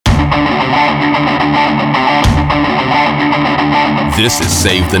This is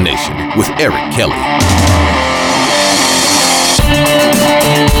Save the Nation with Eric Kelly.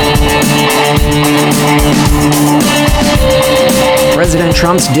 President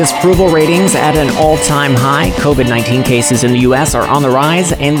Trump's disapproval ratings at an all-time high. COVID-19 cases in the U.S. are on the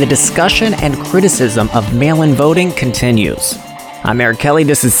rise, and the discussion and criticism of mail-in voting continues. I'm Eric Kelly.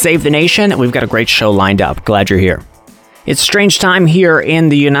 This is Save the Nation, and we've got a great show lined up. Glad you're here. It's a strange time here in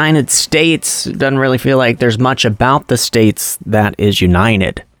the United States. It doesn't really feel like there's much about the states that is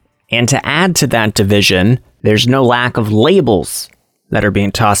united. And to add to that division, there's no lack of labels that are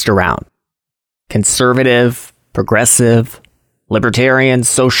being tossed around. Conservative, progressive, libertarian,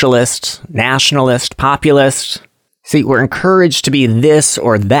 socialist, nationalist, populist. See, we're encouraged to be this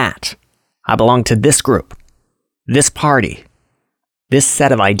or that. I belong to this group, this party, this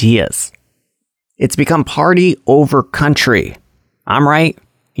set of ideas. It's become party over country. I'm right,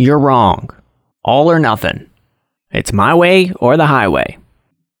 you're wrong. All or nothing. It's my way or the highway.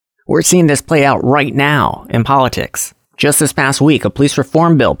 We're seeing this play out right now in politics. Just this past week, a police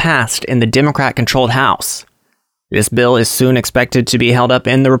reform bill passed in the Democrat-controlled House. This bill is soon expected to be held up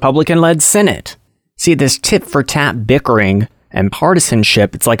in the Republican-led Senate. See, this tit-for-tat bickering and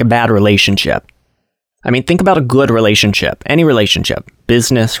partisanship, it's like a bad relationship. I mean, think about a good relationship, any relationship,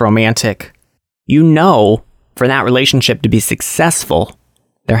 business, romantic. You know, for that relationship to be successful,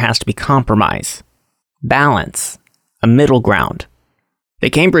 there has to be compromise, balance, a middle ground. The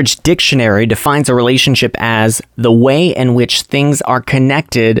Cambridge Dictionary defines a relationship as the way in which things are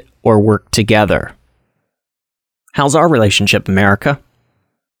connected or work together. How's our relationship, America?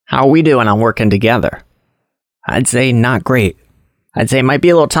 How are we doing on working together? I'd say not great. I'd say it might be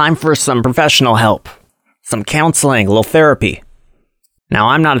a little time for some professional help, some counseling, a little therapy. Now,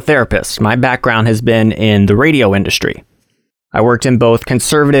 I'm not a therapist. My background has been in the radio industry. I worked in both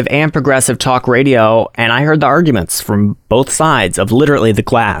conservative and progressive talk radio, and I heard the arguments from both sides of literally the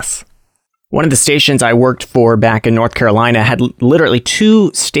glass. One of the stations I worked for back in North Carolina had literally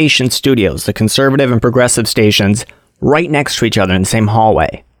two station studios, the conservative and progressive stations, right next to each other in the same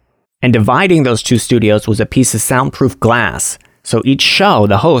hallway. And dividing those two studios was a piece of soundproof glass, so each show,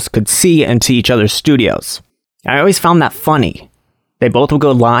 the host could see into each other's studios. I always found that funny. They both would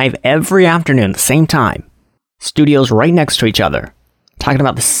go live every afternoon at the same time. Studios right next to each other, talking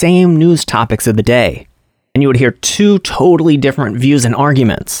about the same news topics of the day. And you would hear two totally different views and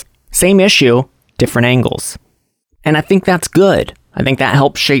arguments. Same issue, different angles. And I think that's good. I think that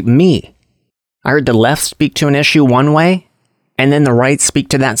helped shape me. I heard the left speak to an issue one way, and then the right speak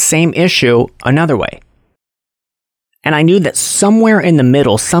to that same issue another way. And I knew that somewhere in the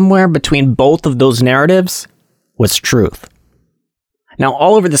middle, somewhere between both of those narratives, was truth. Now,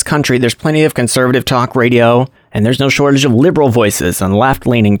 all over this country, there's plenty of conservative talk radio, and there's no shortage of liberal voices on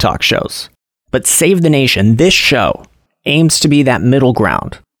left-leaning talk shows. But Save the Nation, this show, aims to be that middle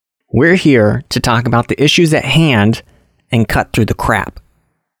ground. We're here to talk about the issues at hand and cut through the crap.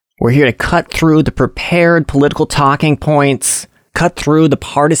 We're here to cut through the prepared political talking points, cut through the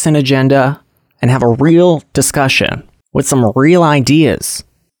partisan agenda, and have a real discussion with some real ideas.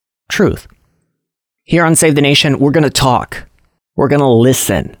 Truth. Here on Save the Nation, we're going to talk. We're going to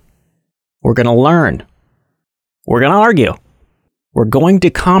listen. We're going to learn. We're going to argue. We're going to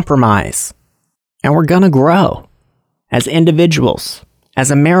compromise. And we're going to grow as individuals,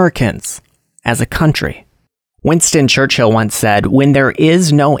 as Americans, as a country. Winston Churchill once said, "When there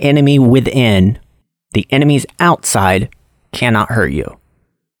is no enemy within, the enemies outside cannot hurt you."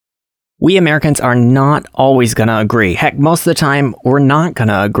 We Americans are not always going to agree. Heck, most of the time, we're not going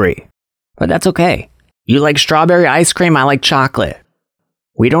to agree. But that's okay. You like strawberry ice cream, I like chocolate.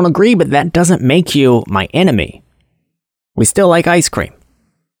 We don't agree, but that doesn't make you my enemy. We still like ice cream.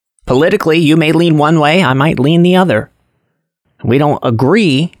 Politically, you may lean one way, I might lean the other. We don't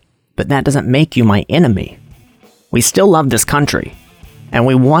agree, but that doesn't make you my enemy. We still love this country, and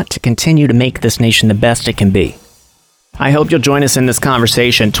we want to continue to make this nation the best it can be. I hope you'll join us in this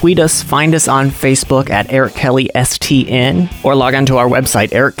conversation. Tweet us, find us on Facebook at Eric Kelly STN, or log on to our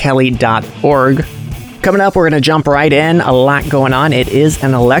website, erickelly.org. Coming up, we're going to jump right in. A lot going on. It is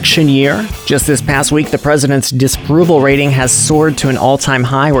an election year. Just this past week, the president's disapproval rating has soared to an all-time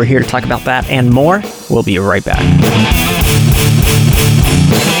high. We're here to talk about that and more. We'll be right back.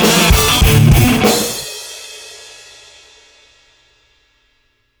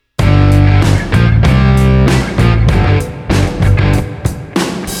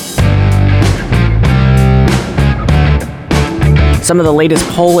 Some of the latest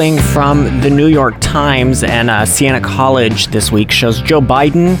polling from the New York Times and Siena College this week shows Joe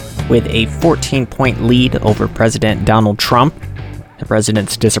Biden with a 14-point lead over President Donald Trump. The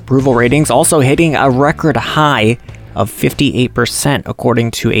president's disapproval ratings also hitting a record high of 58%,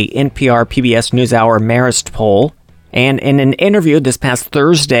 according to a NPR PBS NewsHour Marist poll. And in an interview this past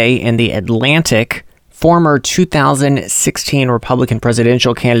Thursday in The Atlantic, former 2016 Republican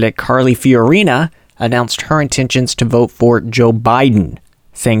presidential candidate Carly Fiorina announced her intentions to vote for Joe Biden,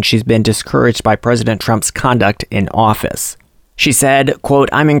 saying she's been discouraged by President Trump's conduct in office. She said, quote,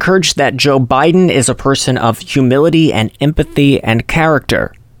 "I'm encouraged that Joe Biden is a person of humility and empathy and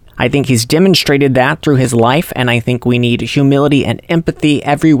character. I think he's demonstrated that through his life, and I think we need humility and empathy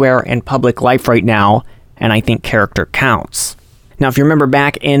everywhere in public life right now, and I think character counts." Now, if you remember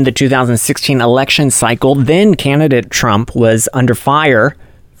back in the 2016 election cycle, then candidate Trump was under fire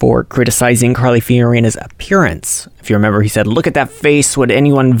for criticizing Carly Fiorina's appearance. If you remember, he said, "Look at that face. Would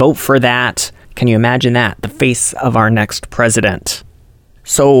anyone vote for that? Can you imagine that? The face of our next president."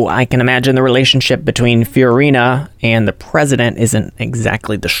 So I can imagine the relationship between Fiorina and the president isn't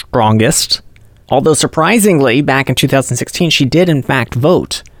exactly the strongest. Although surprisingly, back in 2016, she did in fact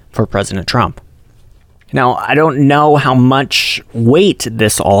vote for President Trump. Now, I don't know how much weight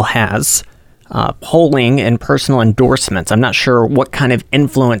this all has, polling and personal endorsements. I'm not sure what kind of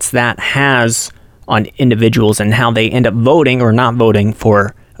influence that has on individuals and how they end up voting or not voting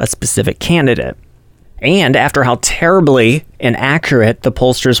for a specific candidate. And after how terribly inaccurate the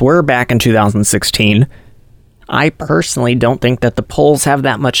pollsters were back in 2016, I personally don't think that the polls have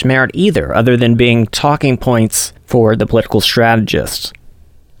that much merit either, other than being talking points for the political strategists.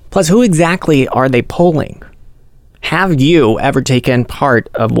 Plus, who exactly are they polling? Have you ever taken part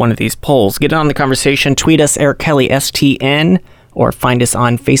of one of these polls? Get on the conversation, tweet us, Eric Kelly STN, or find us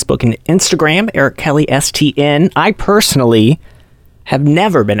on Facebook and Instagram, Eric Kelly STN. I personally have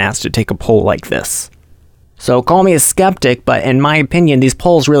never been asked to take a poll like this. So call me a skeptic, but in my opinion, these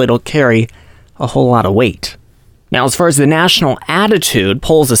polls really don't carry a whole lot of weight. Now, as far as the national attitude,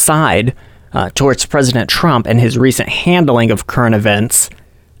 polls aside, towards President Trump and his recent handling of current events,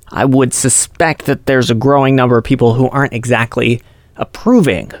 I would suspect that there's a growing number of people who aren't exactly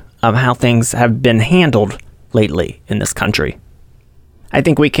approving of how things have been handled lately in this country. I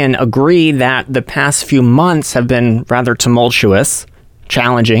think we can agree that the past few months have been rather tumultuous,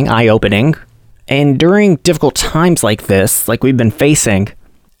 challenging, eye-opening, and during difficult times like this, like we've been facing,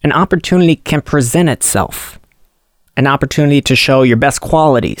 an opportunity can present itself. An opportunity to show your best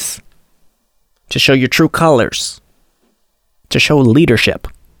qualities, to show your true colors, to show leadership.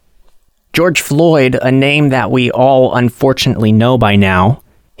 George Floyd, a name that we all unfortunately know by now,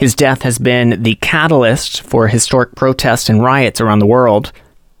 his death has been the catalyst for historic protests and riots around the world,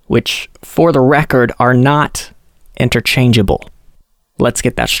 which, for the record, are not interchangeable. Let's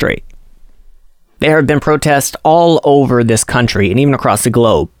get that straight. There have been protests all over this country and even across the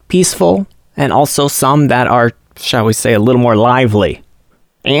globe, peaceful, and also some that are, shall we say, a little more lively.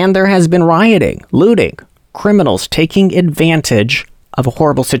 And there has been rioting, looting, criminals taking advantage of a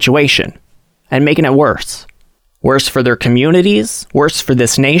horrible situation and making it worse. Worse for their communities, worse for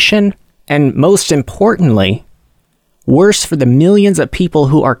this nation, and most importantly, worse for the millions of people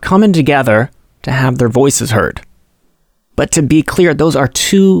who are coming together to have their voices heard. But to be clear, those are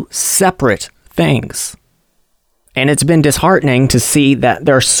two separate things. And it's been disheartening to see that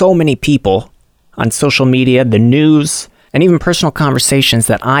there are so many people on social media, the news, and even personal conversations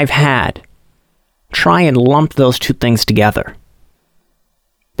that I've had try and lump those two things together.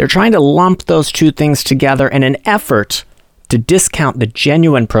 They're trying to lump those two things together in an effort to discount the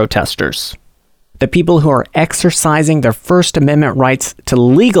genuine protesters, the people who are exercising their First Amendment rights to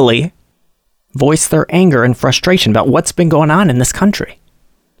legally voice their anger and frustration about what's been going on in this country.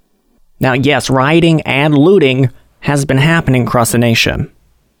 Now, yes, rioting and looting has been happening across the nation,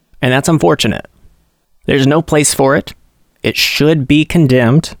 and that's unfortunate. There's no place for it. It should be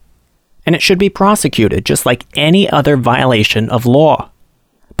condemned, and it should be prosecuted just like any other violation of law.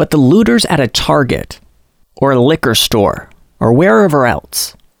 But the looters at a Target or a liquor store or wherever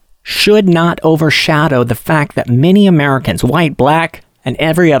else should not overshadow the fact that many Americans, white, black, and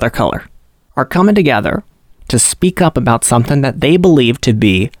every other color, are coming together to speak up about something that they believe to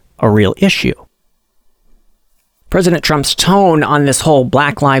be a real issue. President Trump's tone on this whole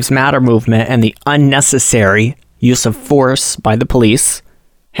Black Lives Matter movement and the unnecessary use of force by the police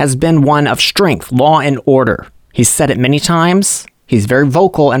has been one of strength, law, and order. He's said it many times. He's very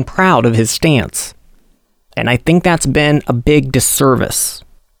vocal and proud of his stance. And I think that's been a big disservice,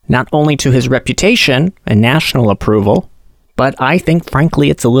 not only to his reputation and national approval, but I think, frankly,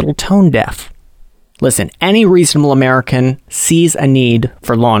 it's a little tone deaf. Listen, any reasonable American sees a need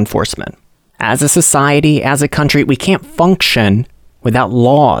for law enforcement. As a society, as a country, we can't function without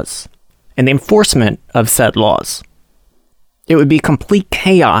laws and the enforcement of said laws. It would be complete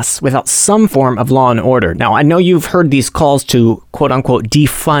chaos without some form of law and order. Now, I know you've heard these calls to, quote-unquote,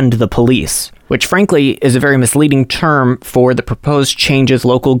 defund the police, which frankly is a very misleading term for the proposed changes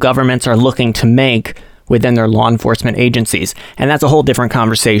local governments are looking to make within their law enforcement agencies. And that's a whole different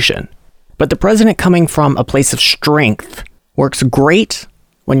conversation. But the president coming from a place of strength works great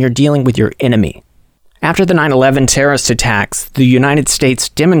when you're dealing with your enemy. After the 9/11 terrorist attacks, the United States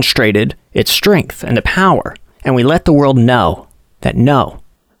demonstrated its strength and the power. And we let the world know that no,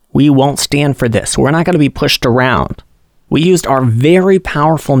 we won't stand for this. We're not going to be pushed around. We used our very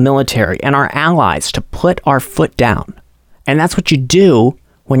powerful military and our allies to put our foot down. And that's what you do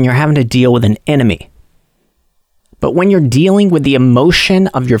when you're having to deal with an enemy. But when you're dealing with the emotion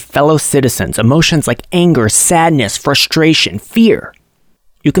of your fellow citizens, emotions like anger, sadness, frustration, fear,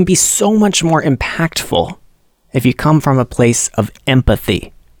 you can be so much more impactful if you come from a place of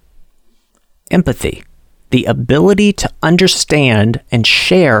empathy. Empathy. The ability to understand and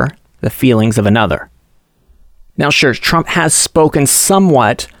share the feelings of another. Now, sure, Trump has spoken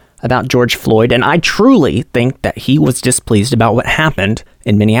somewhat about George Floyd, and I truly think that he was displeased about what happened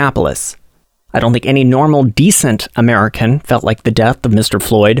in Minneapolis. I don't think any normal, decent American felt like the death of Mr.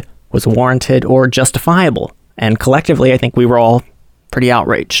 Floyd was warranted or justifiable, and collectively, I think we were all pretty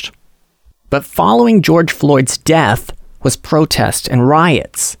outraged. But following George Floyd's death was protests and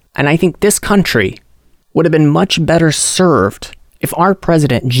riots, and I think this country would have been much better served if our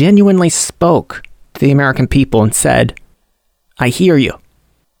president genuinely spoke to the American people and said, I hear you.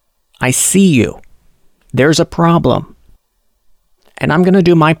 I see you. There's a problem. And I'm going to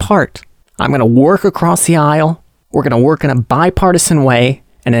do my part. I'm going to work across the aisle. We're going to work in a bipartisan way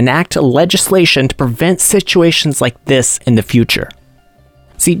and enact legislation to prevent situations like this in the future.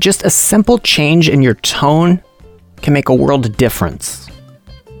 See, just a simple change in your tone can make a world of difference.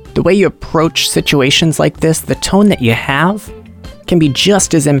 The way you approach situations like this, the tone that you have, can be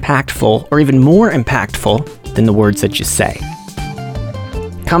just as impactful or even more impactful than the words that you say.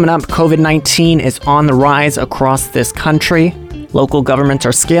 Coming up, COVID-19 is on the rise across this country. Local governments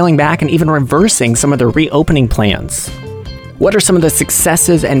are scaling back and even reversing some of their reopening plans. What are some of the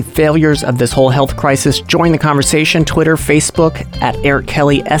successes and failures of this whole health crisis? Join the conversation, Twitter, Facebook, at Eric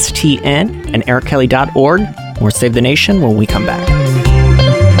Kelly STN and erickelly.org. More Save the Nation when we come back.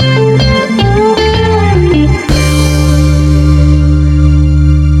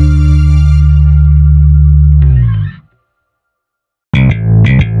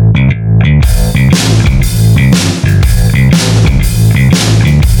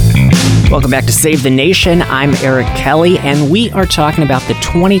 Welcome back to Save the Nation. I'm Eric Kelly, and we are talking about the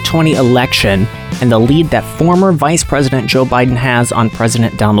 2020 election and the lead that former Vice President Joe Biden has on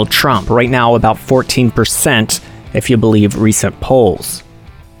President Donald Trump. Right now, about 14%, if you believe recent polls.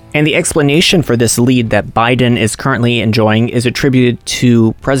 And the explanation for this lead that Biden is currently enjoying is attributed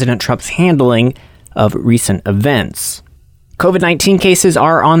to President Trump's handling of recent events. COVID-19 cases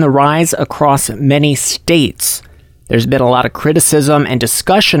are on the rise across many states. There's been a lot of criticism and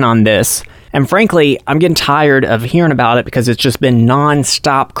discussion on this, and frankly, I'm getting tired of hearing about it because it's just been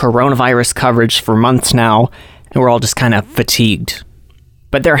non-stop coronavirus coverage for months now, and we're all just kind of fatigued.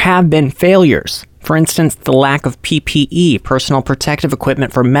 But there have been failures. For instance, the lack of PPE, personal protective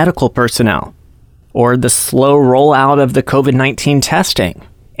equipment for medical personnel, or the slow rollout of the COVID-19 testing.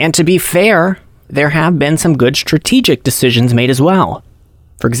 And to be fair, there have been some good strategic decisions made as well.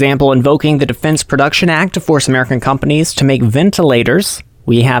 For example, invoking the Defense Production Act to force American companies to make ventilators.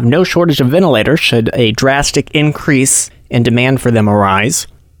 We have no shortage of ventilators should a drastic increase in demand for them arise.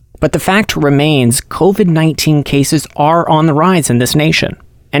 But the fact remains, COVID-19 cases are on the rise in this nation.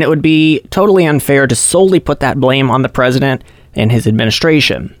 And it would be totally unfair to solely put that blame on the president and his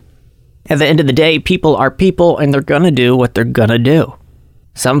administration. At the end of the day, people are people and they're going to do what they're going to do.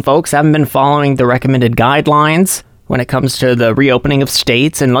 Some folks haven't been following the recommended guidelines when it comes to the reopening of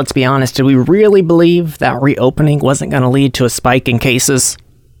states, and let's be honest, did we really believe that reopening wasn't going to lead to a spike in cases?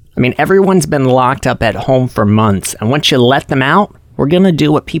 I mean, everyone's been locked up at home for months, and once you let them out, we're going to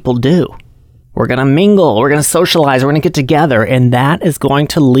do what people do. We're going to mingle, we're going to socialize, we're going to get together, and that is going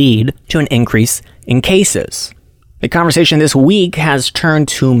to lead to an increase in cases. The conversation this week has turned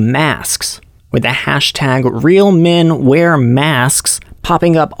to masks, with the hashtag #RealMenWearMasks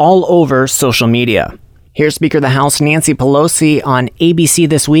popping up all over social media. Here's Speaker of the House Nancy Pelosi on ABC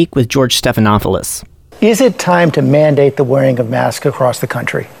This Week with George Stephanopoulos. Is it time to mandate the wearing of masks across the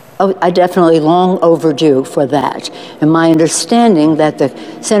country? Oh, I definitely long overdue for that. And my understanding that the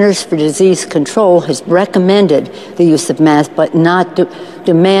Centers for Disease Control has recommended the use of masks, but not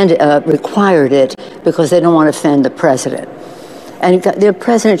required it because they don't want to offend the president. And the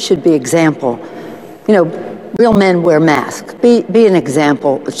president should be example. You know, real men wear masks. Be an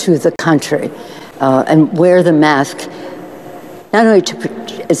example to the country and wear the mask. Not only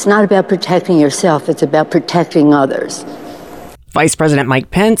it's not about protecting yourself, it's about protecting others. Vice President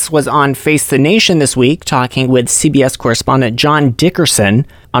Mike Pence was on Face the Nation this week talking with CBS correspondent John Dickerson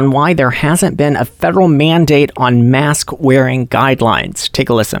on why there hasn't been a federal mandate on mask-wearing guidelines. Take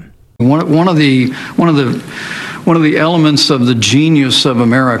a listen. One of the elements of the genius of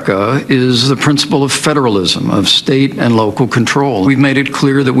America is the principle of federalism, of state and local control. We've made it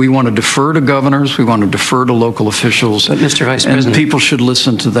clear that we want to defer to governors, we want to defer to local officials, but Mr. Vice President, and people should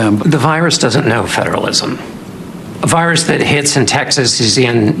listen to them. The virus doesn't know federalism. A virus that hits in Texas is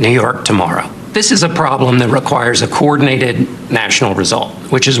in New York tomorrow. This is a problem that requires a coordinated national result,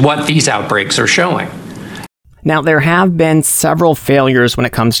 which is what these outbreaks are showing. Now, there have been several failures when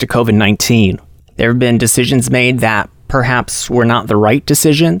it comes to COVID-19. There have been decisions made that perhaps were not the right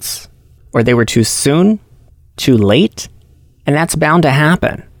decisions, or they were too soon, too late, and that's bound to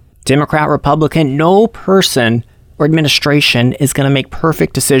happen. Democrat, Republican, no person or administration is going to make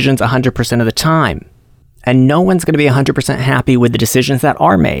perfect decisions 100% of the time. And no one's going to be 100% happy with the decisions that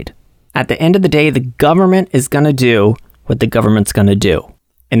are made. At the end of the day, the government is going to do what the government's going to do.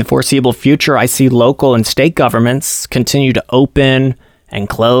 In the foreseeable future, I see local and state governments continue to open and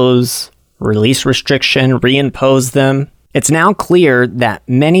close, release restriction, reimpose them. It's now clear that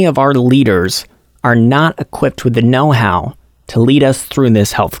many of our leaders are not equipped with the know-how to lead us through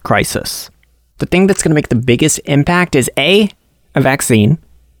this health crisis. The thing that's going to make the biggest impact is A, a vaccine,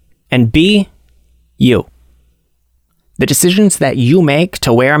 and B, you. The decisions that you make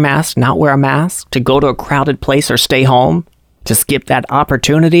to wear a mask, not wear a mask, to go to a crowded place or stay home, to skip that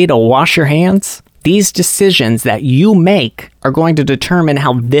opportunity to wash your hands, these decisions that you make are going to determine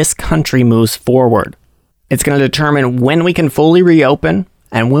how this country moves forward. It's going to determine when we can fully reopen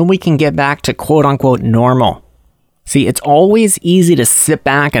and when we can get back to quote-unquote normal. See, it's always easy to sit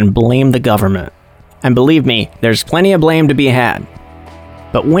back and blame the government. And believe me, there's plenty of blame to be had.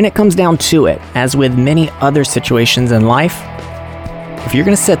 But when it comes down to it, as with many other situations in life, if you're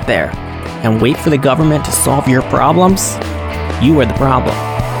going to sit there and wait for the government to solve your problems, you are the problem.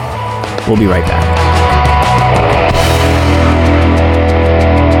 We'll be right back.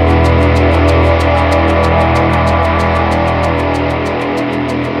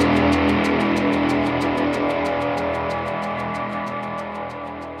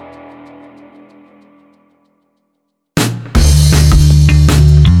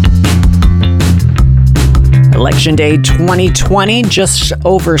 Election Day 2020, just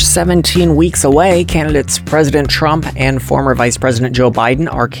over 17 weeks away. Candidates President Trump and former Vice President Joe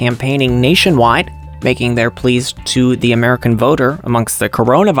Biden are campaigning nationwide, making their pleas to the American voter amongst the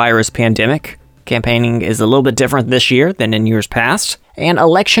coronavirus pandemic. Campaigning is a little bit different this year than in years past, and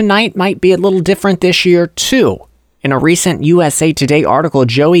election night might be a little different this year too. In a recent USA Today article,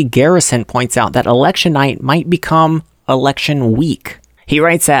 Joey Garrison points out that election night might become election week. He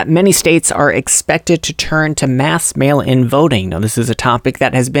writes that many states are expected to turn to mass mail-in voting. Now, this is a topic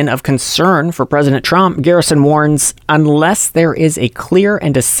that has been of concern for President Trump. Garrison warns, unless there is a clear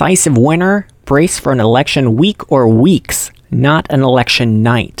and decisive winner, brace for an election week or weeks, not an election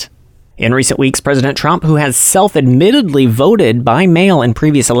night. In recent weeks, President Trump, who has self-admittedly voted by mail in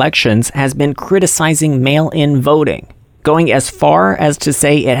previous elections, has been criticizing mail-in voting, going as far as to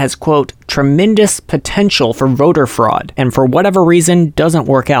say it has, quote, tremendous potential for voter fraud, and for whatever reason doesn't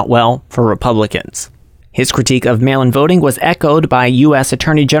work out well for Republicans. His critique of mail-in voting was echoed by U.S.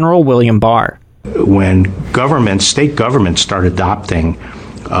 Attorney General William Barr. When state governments start adopting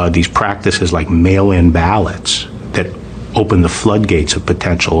these practices like mail-in ballots that open the floodgates of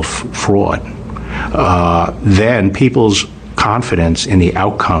potential fraud, then people's confidence in the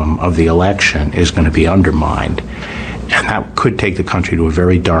outcome of the election is going to be undermined. And that could take the country to a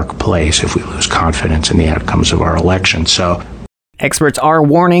very dark place if we lose confidence in the outcomes of our election. So, experts are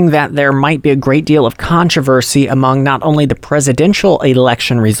warning that there might be a great deal of controversy among not only the presidential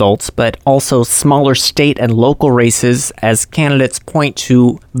election results, but also smaller state and local races as candidates point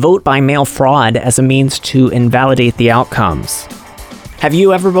to vote-by-mail fraud as a means to invalidate the outcomes. Have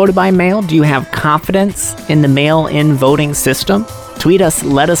you ever voted by mail? Do you have confidence in the mail-in voting system? Tweet us,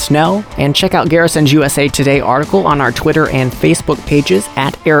 let us know, and check out Garrison's USA Today article on our Twitter and Facebook pages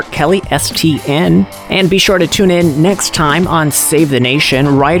at Eric Kelly, STN. And be sure to tune in next time on Save the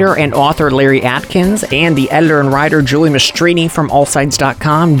Nation. Writer and author Larry Atkins and the editor and writer Julie Mastrini from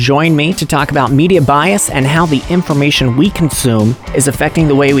AllSides.com join me to talk about media bias and how the information we consume is affecting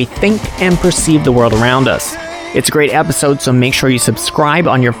the way we think and perceive the world around us. It's a great episode, so make sure you subscribe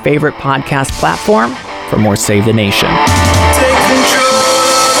on your favorite podcast platform for more Save the Nation.